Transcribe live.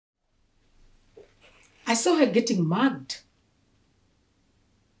I saw her getting mugged.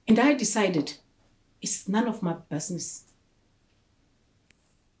 And I decided it's none of my business.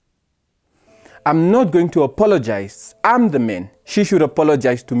 I'm not going to apologize. I'm the man. She should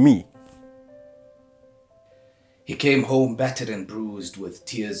apologize to me. He came home battered and bruised with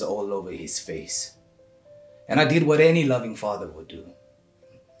tears all over his face. And I did what any loving father would do.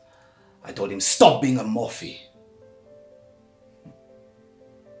 I told him, stop being a morphe.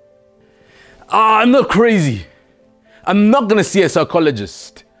 I'm not crazy. I'm not gonna see a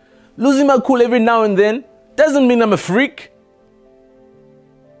psychologist. Losing my cool every now and then doesn't mean I'm a freak.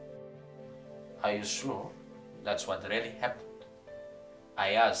 Are you sure that's what really happened?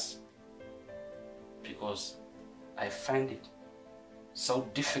 I ask because I find it so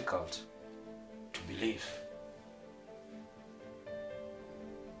difficult to believe.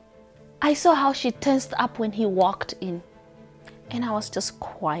 I saw how she tensed up when he walked in, and I was just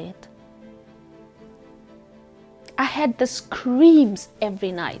quiet. I had the screams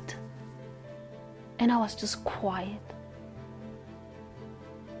every night, and I was just quiet.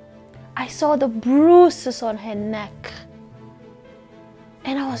 I saw the bruises on her neck,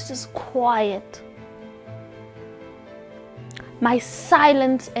 and I was just quiet. My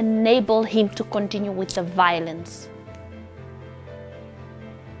silence enabled him to continue with the violence.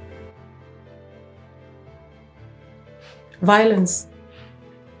 Violence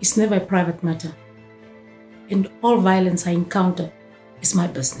is never a private matter, and all violence I encounter is my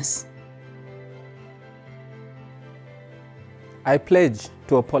business. I pledge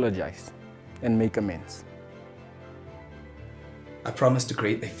to apologize and make amends. I promise to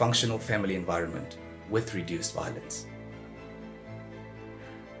create a functional family environment with reduced violence.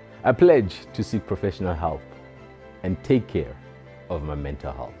 I pledge to seek professional help and take care of my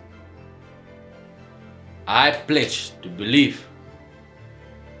mental health. I pledge to believe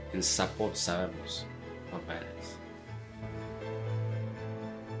and support survivors of violence.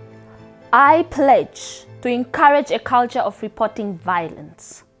 I pledge to encourage a culture of reporting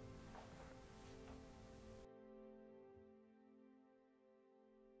violence.